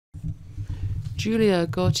Julia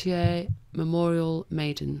Gautier Memorial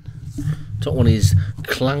Maiden. Top one is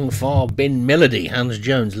Clangfar Ben Melody, Hans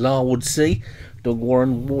Jones, Larwood C, Doug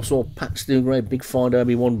Warren, Warsaw, Pat Stewgray, Big Fire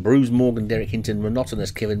Derby 1, Bruce Morgan, Derek Hinton, Monotonous,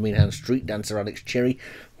 Kevin Meanhan, Street Dancer, Alex Cherry,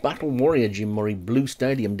 Battle Warrior, Jim Murray, Blue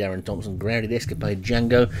Stadium, Darren Thompson, Grounded Escapade,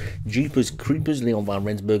 Django, Jeepers, Creepers, Leon Van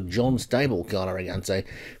Rensburg, John Stable, Carl Arrogante,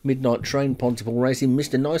 Midnight Train, Pontypool Racing,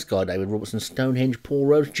 Mr. Nice Guy, David Robertson, Stonehenge, Paul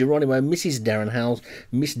Rhodes, Geronimo, Mrs. Darren Howells,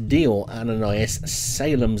 Miss Deal, Ananias,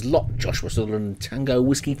 Salem's Lot, Joshua Sutherland, Tango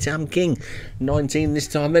Whiskey, Tam King. 19 this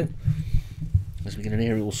time then. As we get an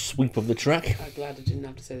aerial sweep of the track. I'm glad I didn't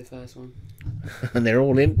have to say the first one. And they're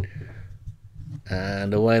all in.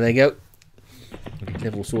 And away they go.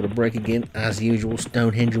 Level sort of break again, as usual.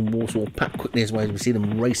 Stonehenge and Warsaw packed quickly as well as we see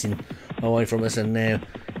them racing away from us, and now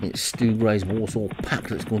it's Stu Gray's Warsaw pack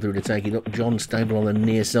that's gone through to take it up. John Stable on the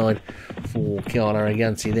near side for Carl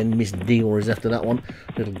Arrogancy, then Miss Dior is after that one.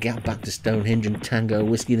 Little gap back to Stonehenge and Tango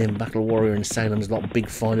Whiskey, then Battle Warrior and Salem's Lot. Big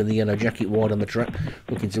find of the Yellow Jacket wide on the track,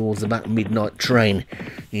 looking towards the back. Midnight Train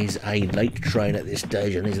is a late train at this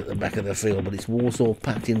stage and is at the back of the field, but it's Warsaw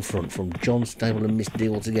packed in front from John Stable and Miss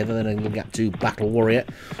Dior together. Then a little gap to Battle Warrior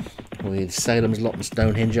with Salem's Lot and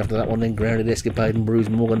Stonehenge after that one, then Grounded Escapade and Bruce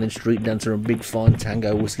Morgan, then Street Dancer and Big Fine.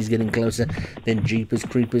 Tango Whiskey's getting closer, then Jeepers,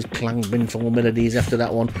 Creepers, Clang, Binful Melodies after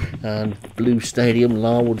that one, and Blue Stadium,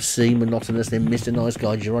 Larwood C, Monotonous, then Mr. Nice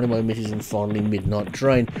Guy, Geronimo Misses, and finally Midnight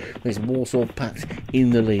Train. There's Warsaw packed in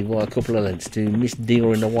the lead by a couple of lengths to Miss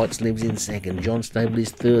Dior in the white sleeves in second, John Stable is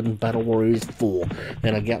third and Battle Warrior is four,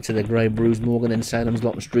 then a gap to the grey Bruce Morgan, then Salem's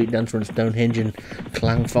Lot and Street Dancer and Stonehenge and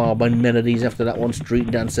Clang Far by Melodies after that one. Street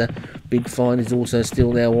Dancer, Big Fine is also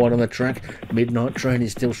still there wide on the track. Midnight Train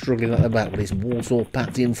is still struggling at the back, but it's Warsaw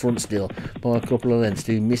packed in front still by a couple of lengths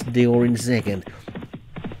to Miss Dior in second.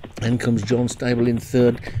 Then comes John Stable in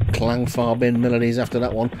third, Clang Far Ben Melodies after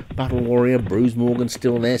that one, Battle Warrior, Bruce Morgan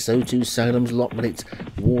still there, so too Salem's Lot, but it's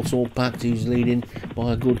Warsaw packed who's leading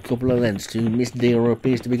by a good couple of lengths to Miss Deer, who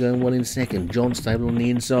appears to be going well in second. John Stable on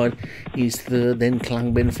the inside is third, then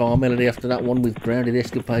Clang Ben Far Melody after that one with Grounded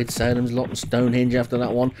Escapade, Salem's Lot and Stonehenge after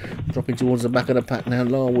that one. Dropping towards the back of the pack now,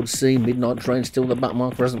 Larwood C, Midnight Train still the back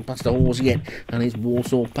marker, hasn't passed the horse yet, and it's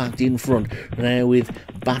Warsaw packed in front now with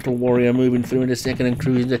Battle Warrior moving through into second and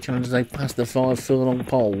cruising to challenge as they pass the 5 furlong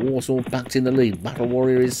pole. Warsaw packed in the lead, Battle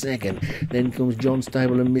Warrior is second, then comes John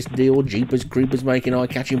Stable and Miss Deal. Jeepers, Creepers making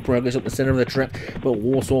eye-catching progress up the centre of the track, but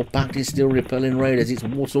Warsaw packed is still repelling raiders. It's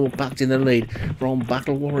Warsaw packed in the lead from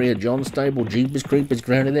Battle Warrior, John Stable, Jeepers, Creepers,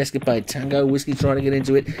 Grounded Escapade, Tango Whiskey trying to get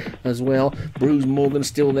into it as well. Bruce Morgan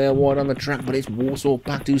still there wide on the track, but it's Warsaw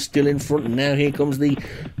packed who's still in front, and now here comes the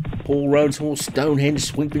Paul Rhodes horse Stonehenge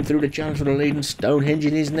sweeping through the challenge for the lead, and Stonehenge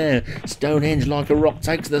it is now. Stonehenge like a rock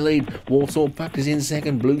takes the lead. Warsaw packed is in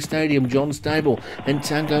second, Blue Stadium, John Stable, and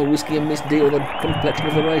Tango Whiskey and Miss Deal. The complexion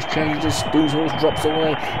of the race changes as Stu's horse drops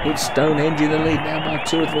away. It's Stonehenge in the lead now by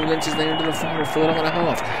 2 or 3 lengths as they enter the final furlong and a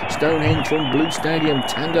half. Stonehenge from Blue Stadium,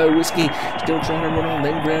 Tango Whiskey still trying to run on,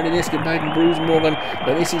 then Grounded Escapade and Bruce Morgan,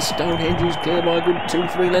 but this is Stonehenge who's clear by a good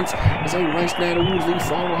 2-3 lengths as they race now towards the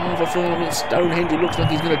final half a furlong. It's Stonehenge, it looks like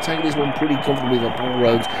he's going to take this one pretty comfortably for Paul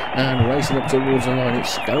Rhodes, and racing up towards the line,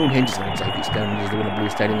 it's Stonehenge is going to take it. Stonehenge is the winner, Blue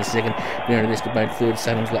Stadium in second, Grounded Escapade third,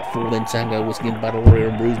 Salem's Lot 4, then Tango Whiskey and Battle Warrior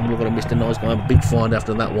and Bruce Morgan and Mr. Nice Guy. Big find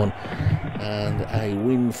after that one, and a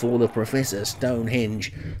win for the Professor.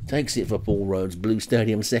 Stonehenge takes it for Paul Rhodes, Blue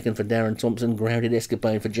Stadium second for Darren Thompson, Grounded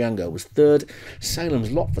Escapade for Django was third,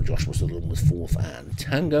 Salem's Lot for Joshua Sutherland was fourth, and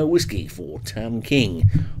Tango Whiskey for Tam King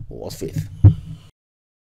was fifth.